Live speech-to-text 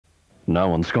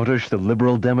Now on Scottish, the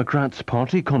Liberal Democrats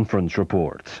Party Conference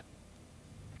report.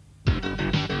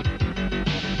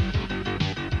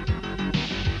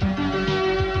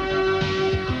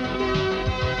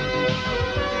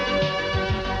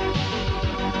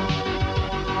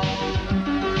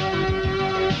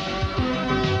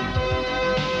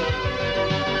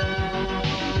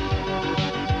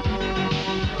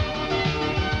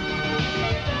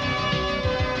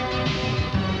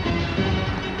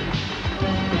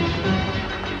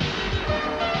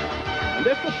 And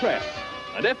if the press,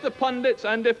 and if the pundits,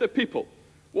 and if the people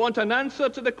want an answer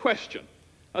to the question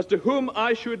as to whom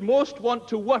I should most want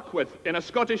to work with in a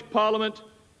Scottish Parliament,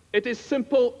 it is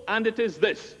simple, and it is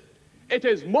this. It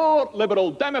is more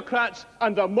Liberal Democrats,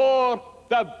 and the more,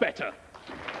 the better.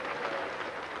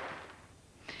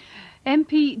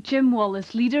 MP Jim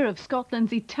Wallace, leader of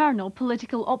Scotland's eternal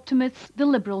political optimists, the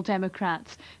Liberal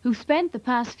Democrats, who spent the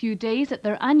past few days at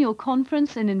their annual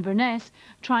conference in Inverness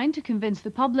trying to convince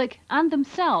the public and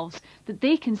themselves that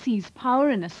they can seize power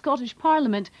in a Scottish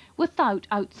Parliament without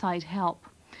outside help.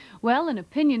 Well, an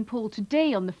opinion poll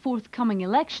today on the forthcoming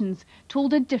elections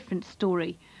told a different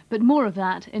story, but more of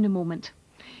that in a moment.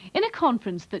 In a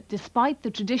conference that, despite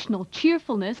the traditional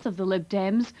cheerfulness of the Lib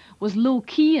Dems, was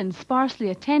low-key and sparsely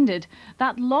attended,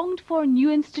 that longed-for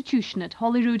new institution at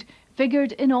Holyrood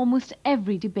figured in almost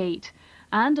every debate.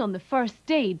 And on the first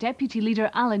day, Deputy Leader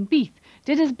Alan Beath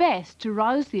did his best to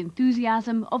rouse the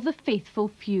enthusiasm of the faithful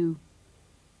few.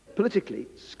 Politically,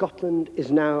 Scotland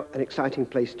is now an exciting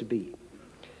place to be.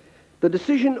 The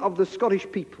decision of the Scottish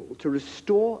people to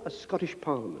restore a Scottish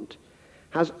Parliament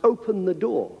has opened the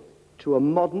door to a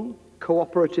modern,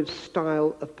 cooperative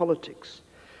style of politics,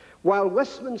 while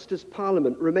Westminster's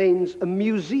Parliament remains a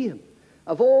museum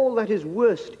of all that is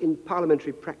worst in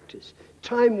parliamentary practice,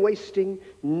 time-wasting,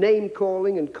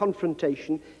 name-calling and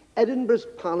confrontation. Edinburgh's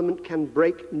Parliament can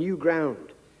break new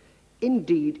ground.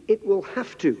 Indeed, it will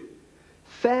have to.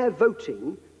 Fair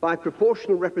voting by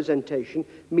proportional representation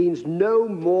means no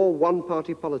more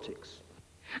one-party politics.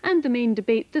 And the main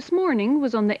debate this morning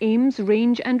was on the aims,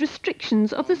 range and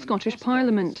restrictions of the Scottish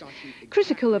Parliament.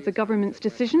 Critical of the government's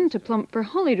decision to plump for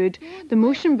Holyrood, the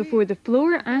motion before the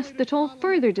floor asked that all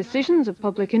further decisions of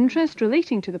public interest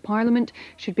relating to the Parliament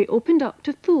should be opened up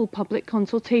to full public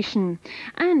consultation,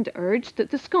 and urged that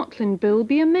the Scotland Bill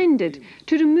be amended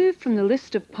to remove from the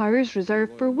list of powers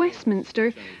reserved for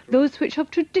Westminster those which have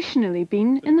traditionally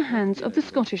been in the hands of the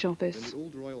Scottish Office.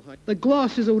 The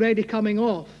gloss is already coming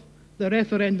off the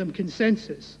referendum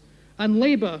consensus, and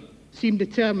Labour seem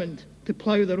determined to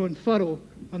plough their own furrow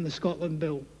on the Scotland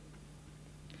Bill.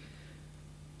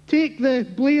 Take the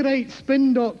Blairite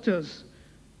spin doctors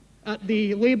at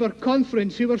the Labour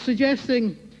conference who were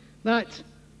suggesting that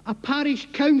a parish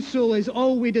council is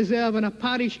all we deserve and a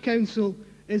parish council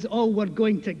is all we're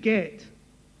going to get.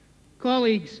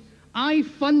 Colleagues, I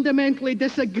fundamentally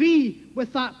disagree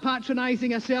with that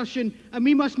patronising assertion, and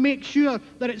we must make sure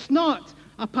that it's not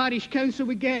a parish council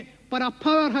we get, but a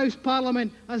powerhouse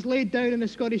parliament as laid down in the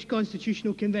Scottish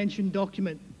Constitutional Convention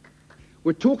document.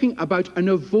 We're talking about an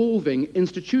evolving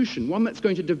institution, one that's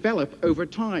going to develop over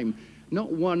time,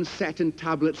 not one set in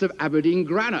tablets of Aberdeen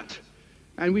granite.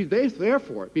 And we'd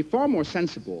therefore be far more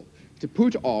sensible to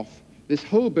put off this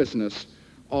whole business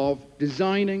of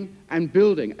designing and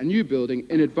building a new building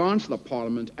in advance of the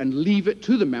Parliament and leave it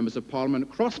to the members of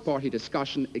Parliament, cross-party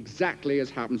discussion, exactly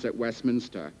as happens at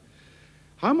Westminster.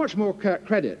 How much more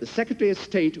credit the Secretary of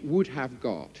State would have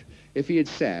got if he had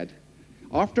said,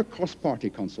 after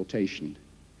cross-party consultation,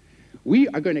 we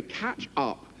are going to catch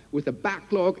up with the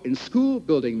backlog in school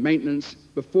building maintenance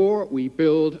before we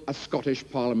build a Scottish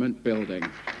Parliament building.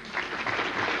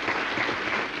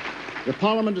 The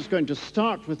Parliament is going to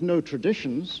start with no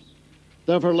traditions,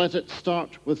 therefore let it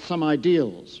start with some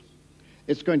ideals.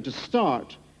 It's going to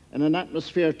start in an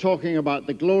atmosphere talking about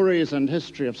the glories and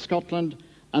history of Scotland,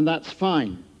 and that's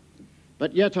fine.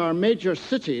 But yet our major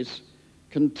cities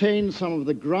contain some of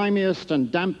the grimiest and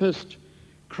dampest,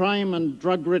 crime and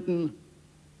drug-ridden,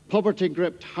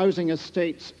 poverty-gripped housing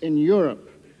estates in Europe.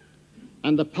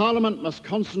 And the Parliament must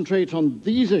concentrate on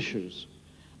these issues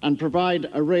and provide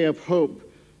a ray of hope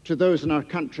to those in our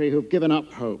country who've given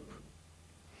up hope.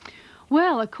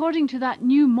 Well, according to that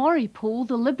new Mori poll,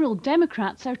 the Liberal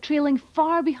Democrats are trailing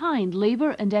far behind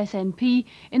Labour and SNP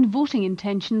in voting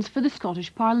intentions for the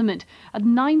Scottish Parliament, at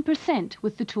 9%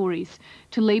 with the Tories,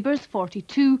 to Labour's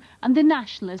 42% and the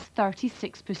Nationalists'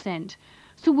 36%.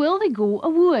 So will they go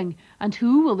a-wooing, and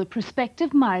who will the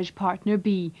prospective marriage partner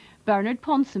be? Bernard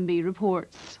Ponsonby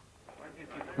reports.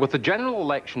 With the general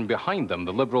election behind them,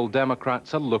 the Liberal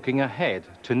Democrats are looking ahead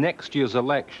to next year's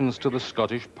elections to the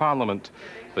Scottish Parliament.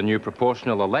 The new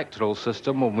proportional electoral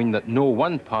system will mean that no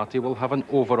one party will have an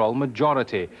overall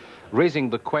majority, raising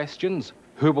the questions: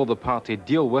 who will the party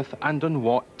deal with and on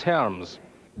what terms?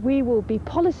 We will be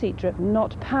policy-driven,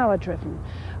 not power-driven.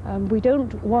 We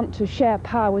don't want to share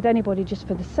power with anybody just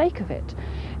for the sake of it.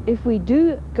 If we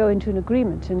do go into an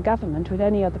agreement in government with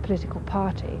any other political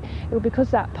party, it will be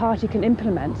because that party can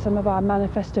implement some of our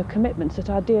manifesto commitments that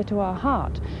are dear to our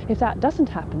heart. If that doesn't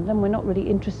happen, then we're not really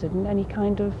interested in any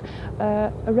kind of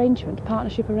arrangement,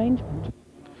 partnership arrangement.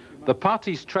 The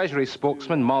party's Treasury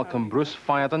spokesman, Malcolm Bruce,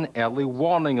 fired an early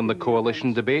warning in the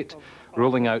coalition debate,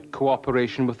 ruling out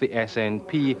cooperation with the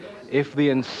SNP if they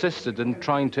insisted in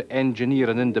trying to engineer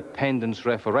an independence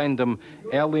referendum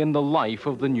early in the life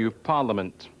of the new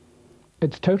Parliament.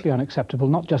 It's totally unacceptable,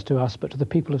 not just to us, but to the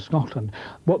people of Scotland.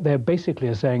 What they're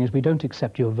basically saying is, we don't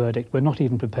accept your verdict, we're not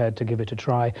even prepared to give it a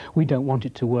try, we don't want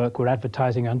it to work, we're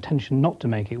advertising our intention not to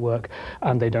make it work,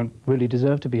 and they don't really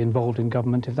deserve to be involved in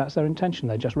government if that's their intention,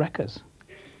 they're just wreckers.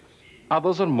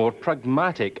 Others are more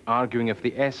pragmatic, arguing if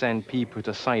the SNP put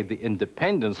aside the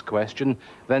independence question,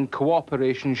 then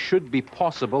cooperation should be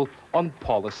possible on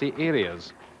policy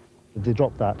areas. They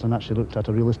dropped that and actually looked at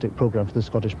a realistic programme for the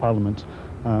Scottish Parliament,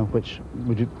 which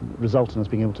would result in us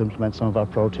being able to implement some of our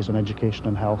priorities on education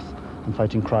and health and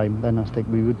fighting crime. Then I think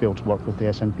we would be able to work with the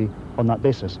SNP on that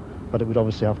basis. But it would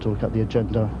obviously have to look at the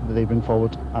agenda that they bring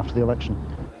forward after the election.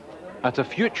 At a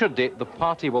future date, the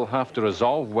party will have to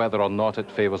resolve whether or not it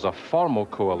favours a formal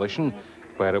coalition,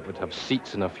 where it would have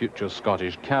seats in a future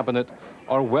Scottish cabinet,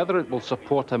 or whether it will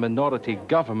support a minority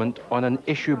government on an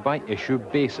issue-by-issue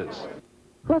basis.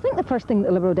 Well, I think the first thing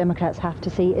that Liberal Democrats have to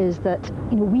say is that,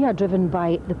 we are driven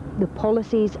by the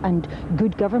policies and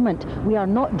good government. We are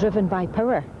not driven by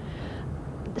power.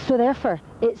 So therefore,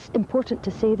 it's important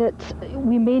to say that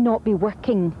we may not be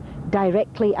working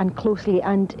directly and closely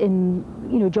and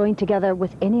joined together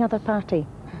with any other party.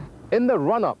 In the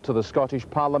run-up to the Scottish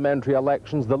parliamentary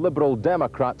elections, the Liberal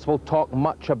Democrats will talk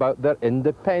much about their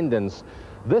independence.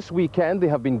 This weekend, they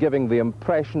have been giving the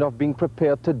impression of being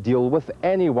prepared to deal with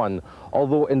anyone,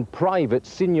 although in private,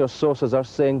 senior sources are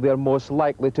saying they're most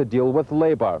likely to deal with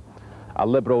Labour. A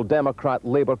Liberal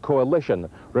Democrat-Labour coalition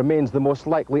remains the most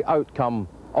likely outcome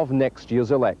of next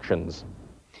year's elections.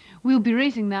 We'll be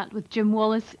raising that with Jim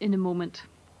Wallace in a moment.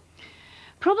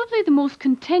 Probably the most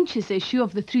contentious issue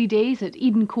of the 3 days at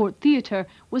Eden Court Theatre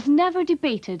was never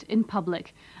debated in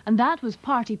public, and that was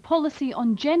party policy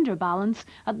on gender balance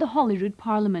at the Holyrood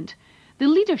Parliament. The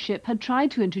leadership had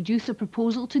tried to introduce a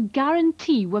proposal to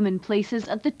guarantee women places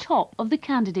at the top of the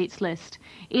candidates list.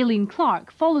 Aileen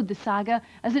Clark followed the saga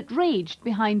as it raged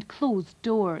behind closed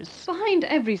doors. Behind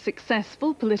every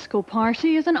successful political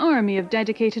party is an army of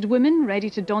dedicated women ready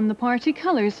to don the party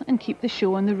colours and keep the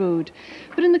show on the road.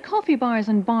 But in the coffee bars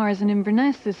and bars in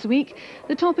Inverness this week,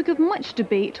 the topic of much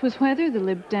debate was whether the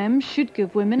Lib Dems should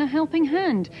give women a helping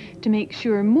hand to make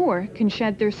sure more can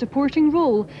shed their supporting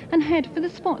role and head for the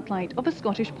spotlight of a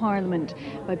Scottish Parliament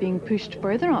by being pushed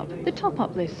further up the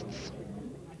top-up lists.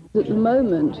 At the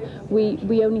moment,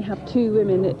 we only have 2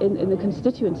 women in the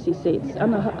constituency seats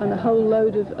and a whole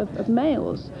load of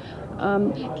males.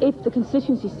 If the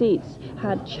constituency seats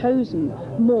had chosen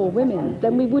more women,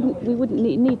 then we wouldn't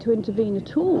need to intervene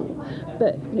at all.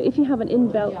 But if you have an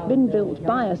inbuilt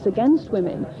bias against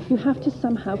women, you have to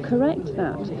somehow correct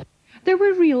that. There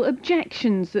were real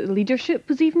objections that the leadership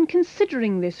was even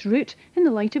considering this route in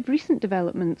the light of recent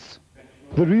developments.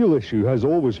 The real issue has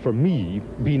always, for me,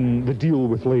 been the deal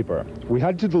with Labour. We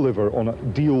had to deliver on a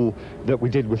deal that we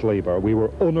did with Labour. We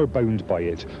were honour-bound by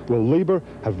it. Well, Labour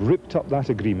have ripped up that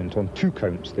agreement on 2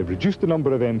 counts. They've reduced the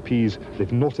number of MPs.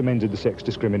 They've not amended the Sex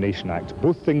Discrimination Act.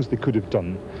 Both things they could have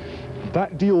done.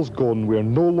 That deal's gone. We are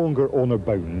no longer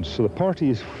honour-bound, so the party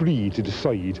is free to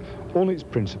decide on its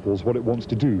principles what it wants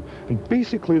to do. And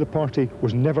basically, the party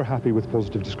was never happy with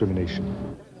positive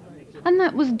discrimination. And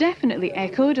that was definitely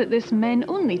echoed at this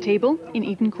men-only table in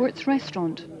Eden Court's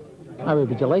restaurant. I would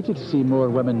be delighted to see more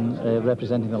women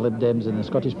representing the Lib Dems in the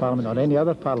Scottish Parliament or any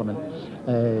other Parliament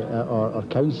or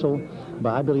council,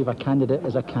 but I believe a candidate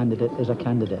is a candidate is a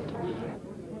candidate.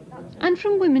 And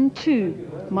from women too,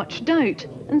 much doubt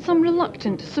and some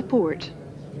reluctant support.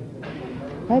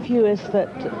 My view is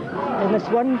that in this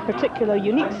one particular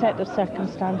unique set of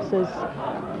circumstances,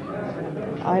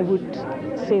 I would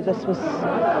say this was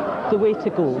the way to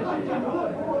go.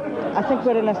 I think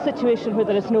we're in a situation where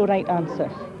there is no right answer,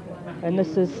 and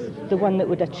this is the one that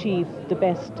would achieve the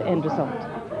best end result.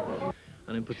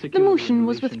 The motion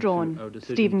was withdrawn.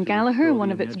 Stephen Gallagher,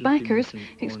 one of its backers,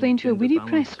 explained to a Weedy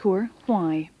press corps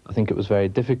why. I think it was very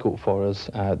difficult for us.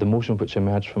 The motion which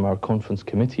emerged from our conference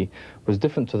committee was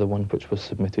different to the one which was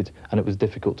submitted, and it was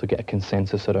difficult to get a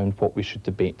consensus around what we should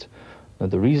debate. Now,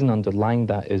 the reason underlying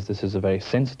that is this is a very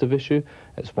sensitive issue.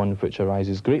 It's one which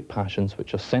arises great passions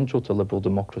which are central to liberal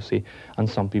democracy, and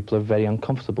some people are very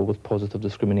uncomfortable with positive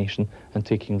discrimination and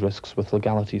taking risks with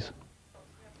legalities.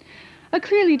 A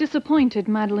clearly disappointed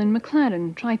Madeleine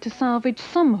McLaren tried to salvage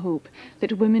some hope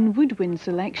that women would win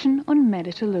selection on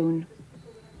merit alone.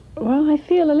 Well, I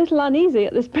feel a little uneasy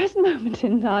at this present moment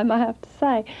in time, I have to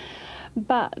say.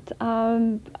 But,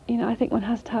 you know, I think one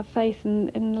has to have faith in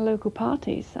the local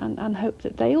parties and hope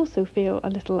that they also feel a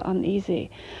little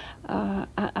uneasy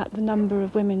at the number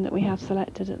of women that we have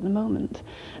selected at the moment.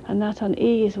 And that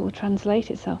unease will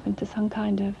translate itself into some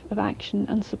kind of action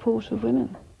and support of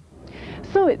women.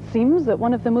 So it seems that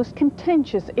one of the most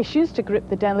contentious issues to grip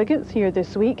the delegates here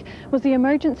this week was the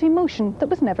emergency motion that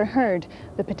was never heard,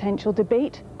 the potential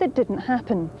debate that didn't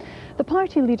happen. The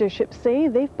party leadership say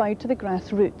they've bowed to the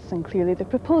grassroots, and clearly the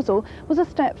proposal was a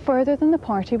step further than the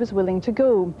party was willing to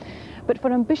go. But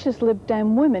for ambitious Lib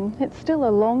Dem women, it's still a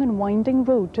long and winding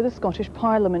road to the Scottish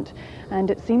Parliament,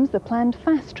 and it seems the planned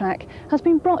fast track has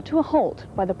been brought to a halt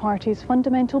by the party's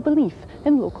fundamental belief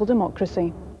in local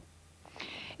democracy.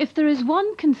 If there is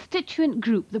one constituent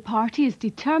group the party is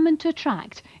determined to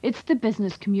attract, it's the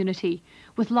business community.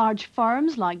 With large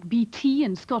firms like BT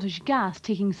and Scottish Gas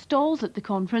taking stalls at the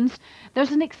conference,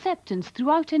 there's an acceptance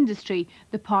throughout industry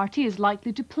the party is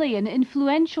likely to play an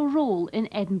influential role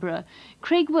in Edinburgh.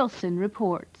 Craig Wilson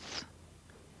reports.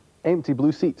 Empty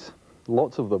blue seats,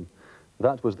 lots of them.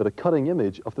 That was the recurring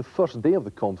image of the first day of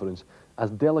the conference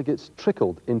as delegates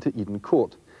trickled into Eden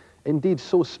Court. Indeed,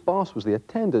 so sparse was the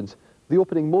attendance, the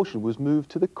opening motion was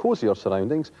moved to the cosier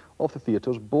surroundings of the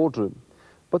theatre's boardroom.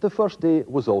 But the first day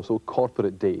was also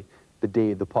corporate day, the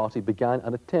day the party began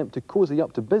an attempt to cosy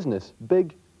up to business,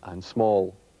 big and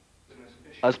small.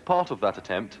 As part of that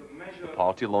attempt, the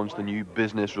party launched a new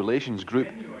business relations group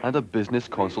and a business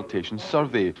consultation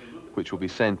survey, which will be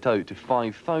sent out to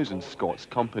 5,000 Scots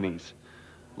companies.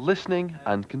 Listening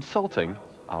and consulting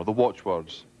are the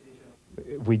watchwords.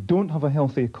 If we don't have a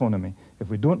healthy economy, if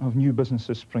we don't have new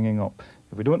businesses springing up,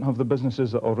 if we don't have the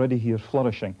businesses that are already here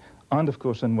flourishing, and of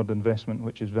course inward investment,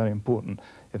 which is very important,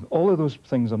 if all of those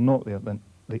things are not there, then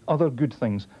the other good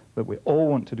things that we all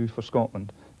want to do for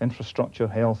Scotland, infrastructure,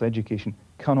 health, education,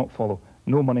 cannot follow.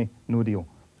 No money, no deal.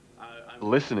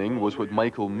 Listening was what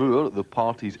Michael Moore, the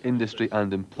party's industry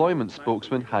and employment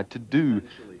spokesman, had to do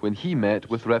when he met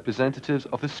with representatives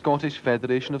of the Scottish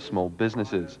Federation of Small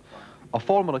Businesses. A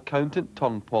former accountant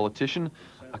turned politician,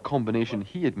 a combination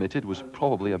he admitted was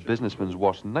probably a businessman's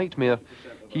worst nightmare,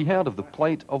 he heard of the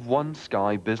plight of one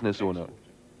Skye business owner.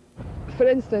 For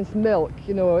instance, milk,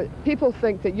 you know, people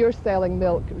think that you're selling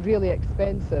milk really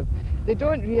expensive. They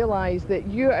don't realise that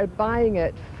you are buying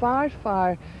it far,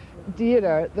 far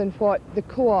dearer than what the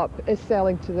co-op is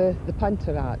selling to the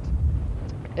punter at.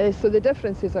 So the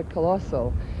differences are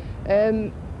colossal.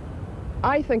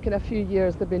 I think in a few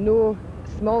years there'll be no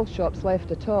small shops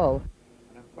left at all.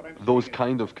 Those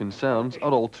kind of concerns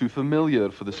are all too familiar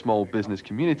for the small business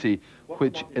community,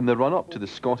 which, in the run-up to the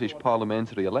Scottish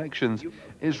parliamentary elections,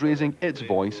 is raising its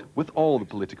voice with all the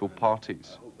political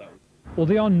parties. Well,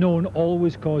 the unknown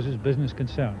always causes business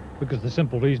concern, because the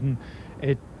simple reason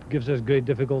it gives us great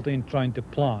difficulty in trying to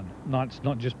plan. That's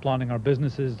not just planning our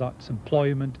businesses, that's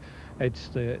employment, it's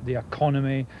the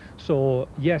economy. So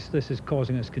yes, this is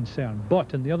causing us concern,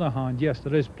 but on the other hand, yes,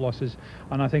 there is pluses,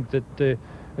 and I think that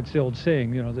it's the old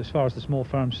saying, you know, as far as the small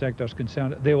farm sector is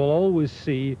concerned, they will always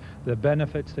see the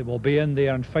benefits, they will be in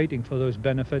there and fighting for those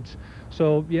benefits.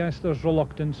 So yes, there's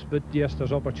reluctance, but yes,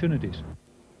 there's opportunities.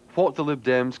 What the Lib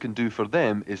Dems can do for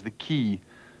them is the key.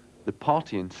 The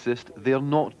party insist they are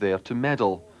not there to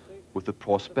meddle. With the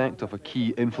prospect of a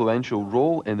key influential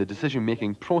role in the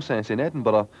decision-making process in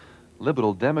Edinburgh,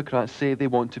 Liberal Democrats say they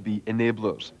want to be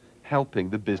enablers, helping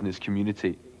the business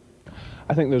community.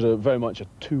 I think there's very much a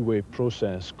two-way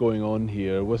process going on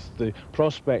here, with the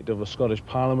prospect of a Scottish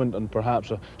Parliament and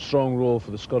perhaps a strong role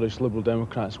for the Scottish Liberal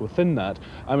Democrats within that.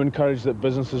 I'm encouraged that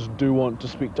businesses do want to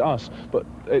speak to us, but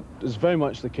it is very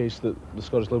much the case that the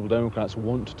Scottish Liberal Democrats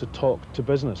want to talk to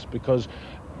business, because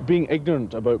being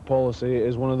ignorant about policy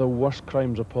is one of the worst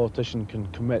crimes a politician can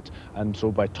commit, and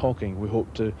so by talking we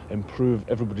hope to improve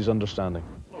everybody's understanding.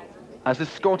 As the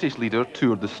Scottish leader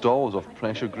toured the stalls of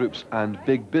pressure groups and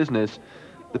big business,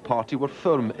 the party were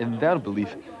firm in their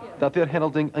belief that they're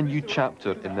heralding a new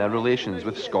chapter in their relations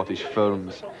with Scottish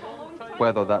firms.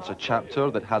 Whether that's a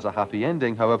chapter that has a happy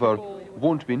ending, however,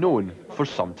 won't be known for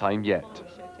some time yet.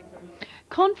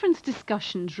 Conference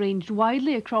discussions ranged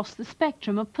widely across the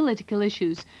spectrum of political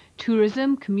issues: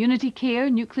 tourism, community care,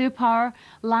 nuclear power,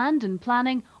 land and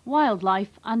planning,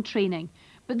 wildlife and training.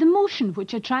 But the motion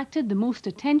which attracted the most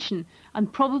attention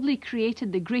and probably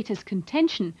created the greatest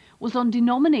contention was on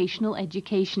denominational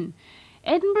education.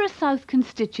 Edinburgh South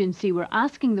constituency were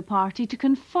asking the party to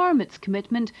confirm its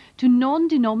commitment to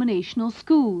non-denominational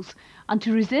schools and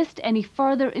to resist any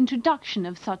further introduction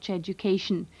of such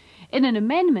education. In an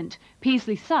amendment,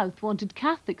 Paisley South wanted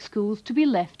Catholic schools to be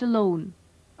left alone.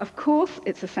 Of course,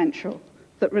 it's essential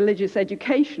that religious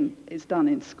education is done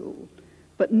in school,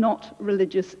 but not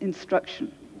religious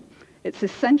instruction. It's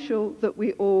essential that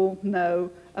we all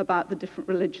know about the different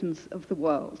religions of the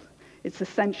world. It's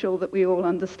essential that we all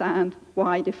understand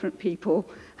why different people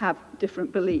have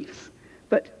different beliefs.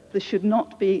 But there should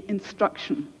not be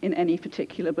instruction in any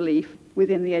particular belief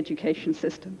within the education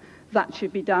system. That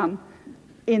should be done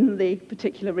in the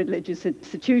particular religious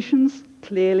institutions.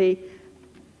 Clearly,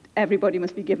 everybody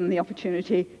must be given the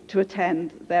opportunity to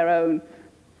attend their own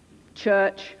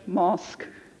church, mosque,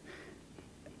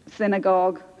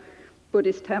 synagogue,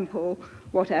 Buddhist temple,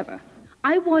 whatever.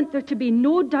 I want there to be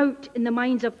no doubt in the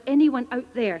minds of anyone out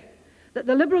there that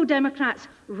the Liberal Democrats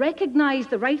recognise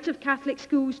the right of Catholic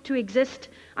schools to exist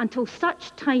until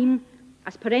such time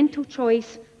as parental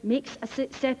choice makes a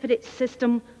separate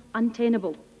system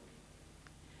untenable.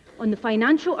 On the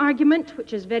financial argument,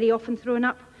 which is very often thrown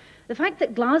up, the fact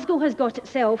that Glasgow has got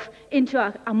itself into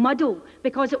a muddle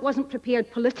because it wasn't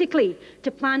prepared politically to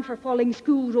plan for falling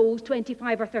school rolls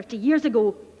 25 or 30 years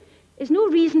ago is no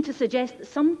reason to suggest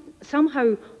that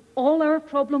somehow all our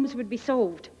problems would be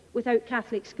solved without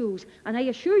Catholic schools. And I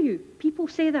assure you, people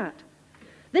say that.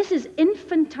 This is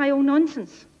infantile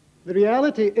nonsense. The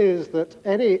reality is that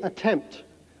any attempt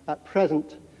at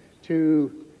present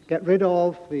to get rid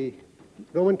of the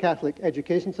Roman Catholic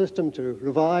education system, to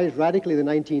revise radically the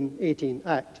 1918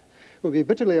 Act, would be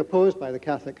bitterly opposed by the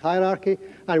Catholic hierarchy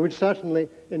and would certainly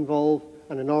involve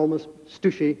an enormous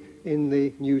stooshy in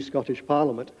the new Scottish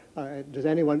Parliament. Does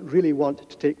anyone really want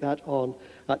to take that on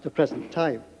at the present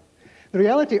time? The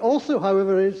reality also,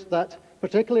 however, is that,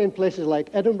 particularly in places like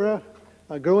Edinburgh,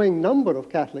 a growing number of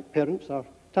Catholic parents are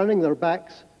turning their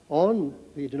backs on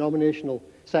the denominational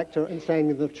sector and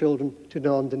sending their children to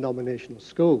non-denominational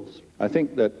schools. I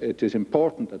think that it is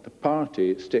important that the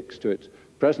party sticks to its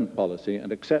present policy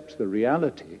and accepts the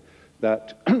reality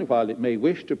that while it may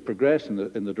wish to progress in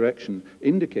the direction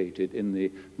indicated in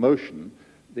the motion,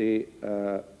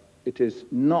 it is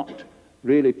not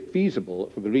really feasible,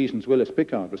 for the reasons Willis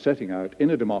Pickard was setting out, in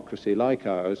a democracy like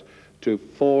ours, to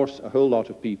force a whole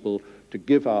lot of people to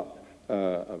give up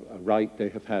a right they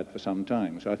have had for some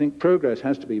time. So I think progress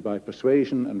has to be by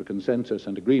persuasion and consensus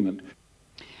and agreement.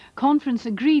 Conference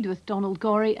agreed with Donald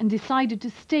Gorey and decided to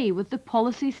stay with the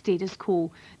policy status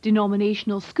quo,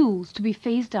 denominational schools to be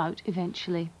phased out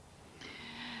eventually.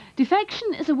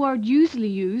 Defection is a word usually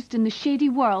used in the shady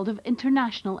world of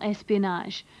international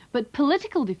espionage, but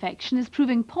political defection is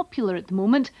proving popular at the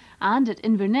moment, and at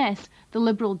Inverness, the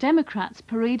Liberal Democrats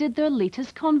paraded their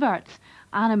latest converts.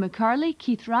 Anna McCurley,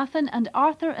 Keith Rathen and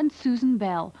Arthur and Susan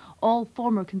Bell, all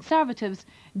former Conservatives,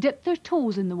 dipped their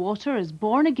toes in the water as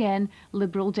born-again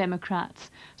Liberal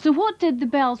Democrats. So what did the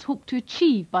Bells hope to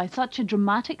achieve by such a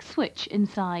dramatic switch in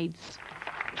sides?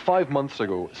 5 months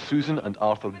ago, Susan and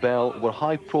Arthur Bell were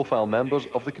high-profile members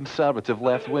of the Conservative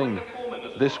left wing.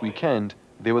 This weekend,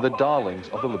 they were the darlings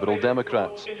of the Liberal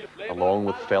Democrats, along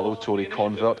with fellow Tory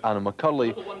convert Anna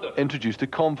McCurley, introduced to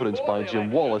conference by Jim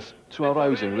Wallace to a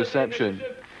rousing reception.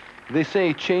 They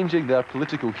say changing their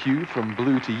political hue from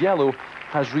blue to yellow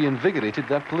has reinvigorated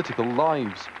their political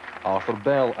lives. Arthur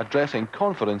Bell addressing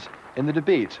conference in the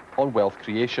debate on wealth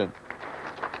creation.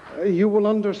 You will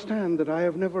understand that I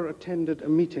have never attended a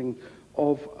meeting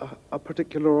of a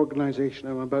particular organisation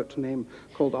I'm about to name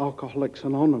called Alcoholics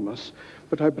Anonymous,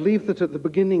 but I believe that at the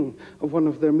beginning of one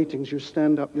of their meetings you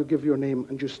stand up, you give your name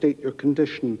and you state your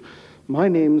condition. My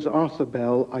name's Arthur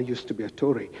Bell, I used to be a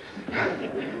Tory.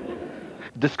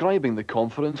 Describing the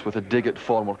conference with a dig at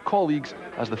former colleagues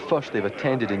as the first they've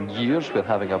attended in years where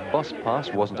having a bus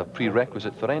pass wasn't a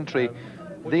prerequisite for entry,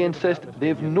 they insist they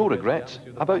have no regrets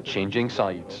about changing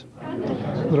sides.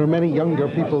 There are many younger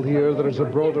people here, there is a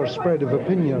broader spread of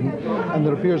opinion, and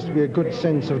there appears to be a good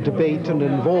sense of debate and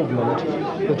involvement.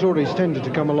 The Tories tended to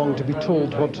come along to be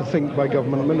told what to think by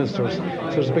government ministers,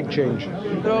 so there's a big change.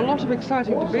 There are a lot of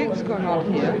exciting debates going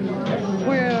on here,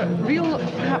 where real,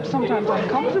 perhaps sometimes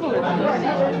uncomfortable issues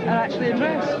are actually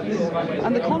addressed,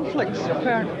 and the conflicts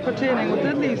pertaining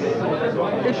within these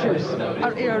issues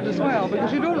are aired as well,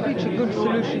 because you don't reach a good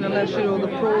solution unless you know the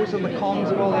pros and the cons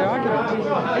of all the arguments.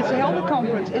 It's a held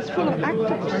conference, it's full of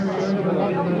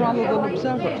activists rather than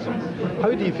observers.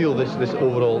 How do you feel this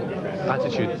overall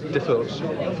attitude differs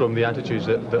from the attitudes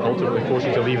that ultimately force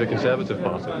you to leave the Conservative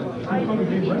Party?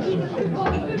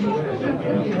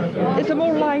 It's a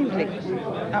more lively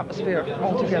atmosphere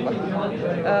altogether.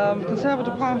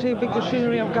 Conservative Party, big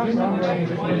machinery of government,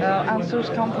 answers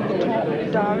come from the top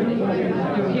down,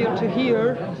 you hear to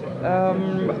hear.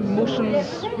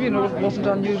 Motions, you know, it wasn't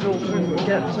unusual to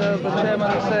get the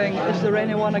chairman saying, is there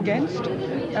anyone against,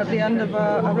 at the end of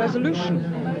a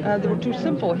resolution. They were too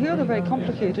simple. Here they're very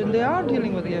complicated, and they are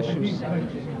dealing with the issues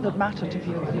that matter to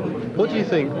people. What do you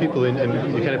think people in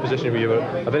the kind of position where you were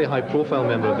a very high-profile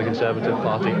member of the Conservative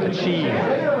Party achieve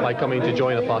by coming to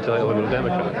join a party like the Liberal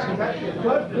Democrats?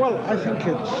 Well, I think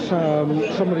it's,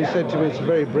 somebody said to me it's a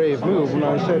very brave move, and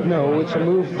I said no, it's a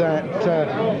move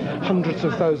that hundreds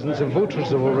of thousands of voters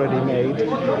have already made.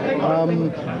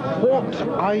 What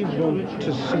I want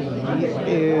to see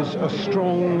is a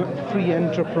strong free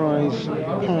enterprise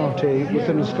party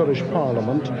within the Scottish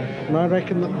Parliament, and I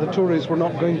reckon that the Tories were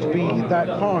not going to be that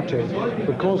party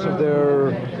because of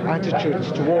their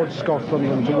attitudes towards Scotland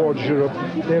and towards Europe.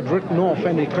 They had written off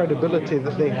any credibility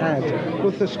that they had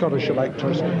with the Scottish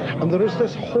electors, and there is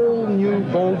this whole new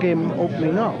ballgame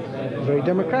opening up, a very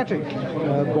democratic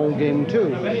ballgame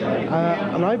too,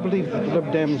 and I believe that the Lib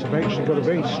Dems have actually got a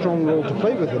very strong role to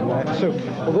play within that. So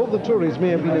although the Tories may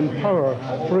have been in power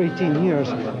for 18 years,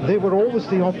 they were always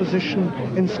the opposition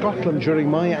in Scotland during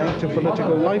my active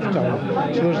political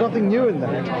lifetime. So there's nothing new in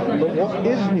that. But what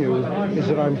is new is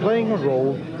that I'm playing a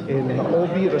role in,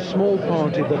 albeit a small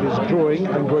party that is growing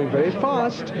and growing very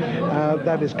fast,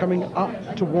 that is coming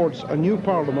up towards a new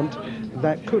parliament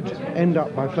that could end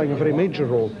up by playing a very major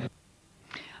role.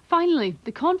 Finally,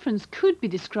 the conference could be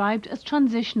described as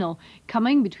transitional,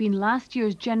 coming between last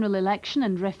year's general election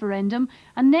and referendum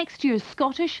and next year's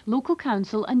Scottish, local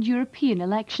council and European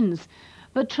elections.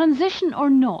 But transition or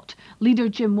not, leader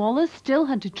Jim Wallace still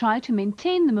had to try to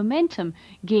maintain the momentum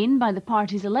gained by the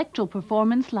party's electoral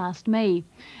performance last May.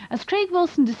 As Craig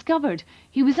Wilson discovered,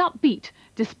 he was upbeat,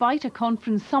 despite a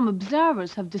conference some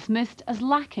observers have dismissed as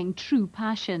lacking true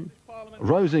passion.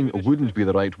 Rousing wouldn't be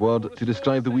the right word to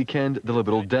describe the weekend the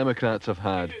Liberal Democrats have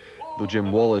had, though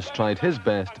Jim Wallace tried his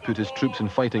best to put his troops in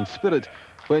fighting spirit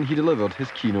when he delivered his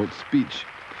keynote speech.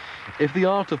 If the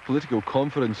art of political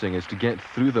conferencing is to get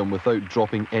through them without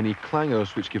dropping any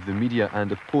clangers which give the media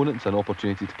and opponents an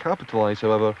opportunity to capitalise,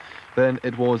 however, then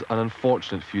it was an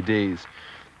unfortunate few days.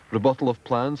 Rebuttal of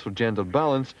plans for gender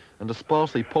balance and a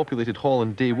sparsely populated hall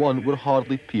on day one were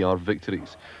hardly PR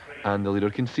victories, and the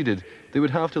leader conceded they would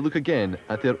have to look again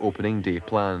at their opening day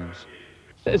plans.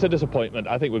 It's a disappointment.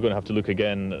 I think we're going to have to look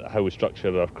again at how we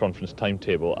structure our conference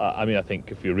timetable. I mean, I think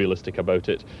if you're realistic about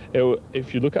it,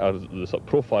 if you look at the sort of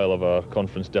profile of our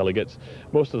conference delegates,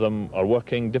 most of them are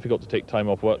working, difficult to take time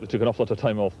off work. They took an awful lot of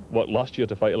time off work last year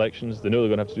to fight elections. They know they're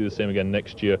going to have to do the same again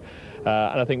next year.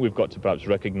 And I think we've got to perhaps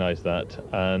recognise that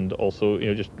and also, you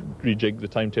know, just rejig the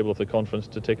timetable of the conference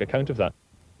to take account of that.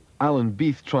 Alan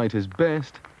Beath tried his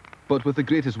best, but with the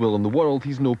greatest will in the world,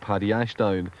 he's no Paddy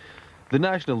Ashdown. The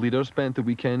national leader spent the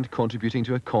weekend contributing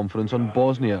to a conference on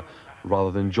Bosnia, rather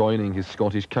than joining his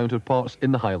Scottish counterparts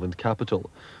in the Highland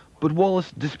capital. But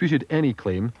Wallace disputed any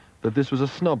claim that this was a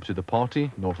snub to the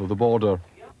party north of the border.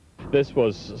 This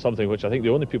was something which I think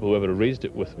the only people who ever raised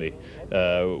it with me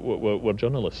were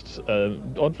journalists.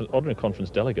 Ordinary conference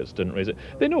delegates didn't raise it.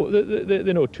 They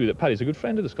know too that Paddy's a good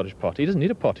friend of the Scottish Party. He doesn't need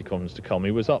a party conference to come.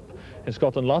 He was up in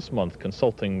Scotland last month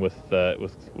consulting with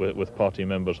party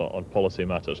members on policy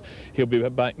matters. He'll be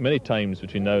back many times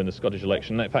between now and the Scottish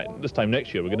election. In fact, this time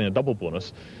next year we're getting a double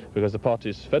bonus because the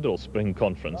party's federal spring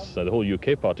conference, the whole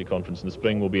UK party conference in the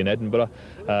spring will be in Edinburgh,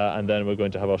 and then we're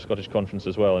going to have our Scottish conference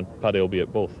as well, and Paddy will be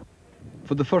at both.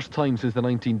 For the first time since the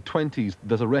 1920s,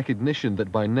 there's a recognition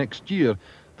that by next year,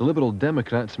 the Liberal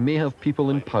Democrats may have people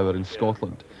in power in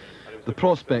Scotland. The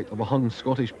prospect of a hung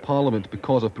Scottish Parliament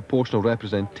because of proportional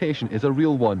representation is a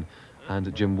real one,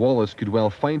 and Jim Wallace could well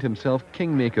find himself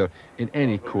kingmaker in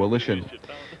any coalition.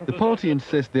 The party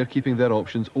insists they're keeping their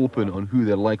options open on who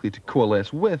they're likely to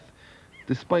coalesce with,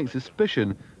 despite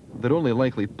suspicion their only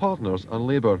likely partners are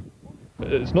Labour.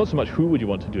 It's not so much who would you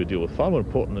want to do a deal with, far more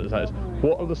important than that is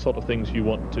what are the sort of things you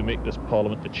want to make this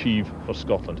Parliament achieve for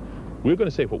Scotland. We're going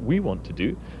to say what we want to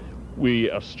do.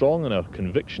 We are strong in our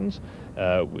convictions.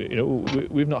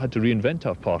 We've not had to reinvent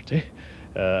our party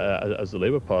as the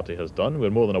Labour Party has done. We're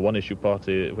more than a one-issue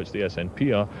party, which the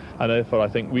SNP are, and therefore I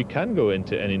think we can go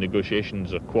into any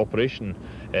negotiations or cooperation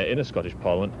in a Scottish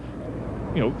Parliament,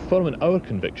 firm in our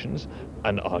convictions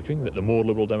and arguing that the more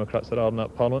Liberal Democrats there are in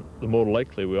that Parliament, the more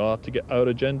likely we are to get our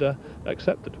agenda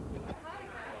accepted.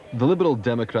 The Liberal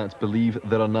Democrats believe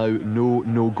there are now no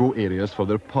no-go areas for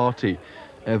their party.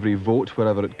 Every vote,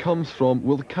 wherever it comes from,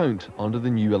 will count under the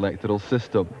new electoral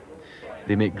system.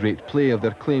 They make great play of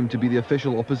their claim to be the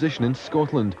official opposition in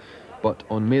Scotland, but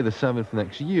on May the 7th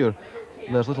next year,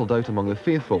 there's little doubt among the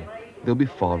faithful they'll be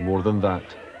far more than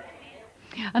that.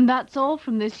 And that's all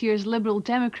from this year's Liberal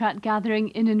Democrat gathering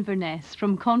in Inverness.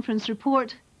 From Conference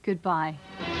Report, goodbye.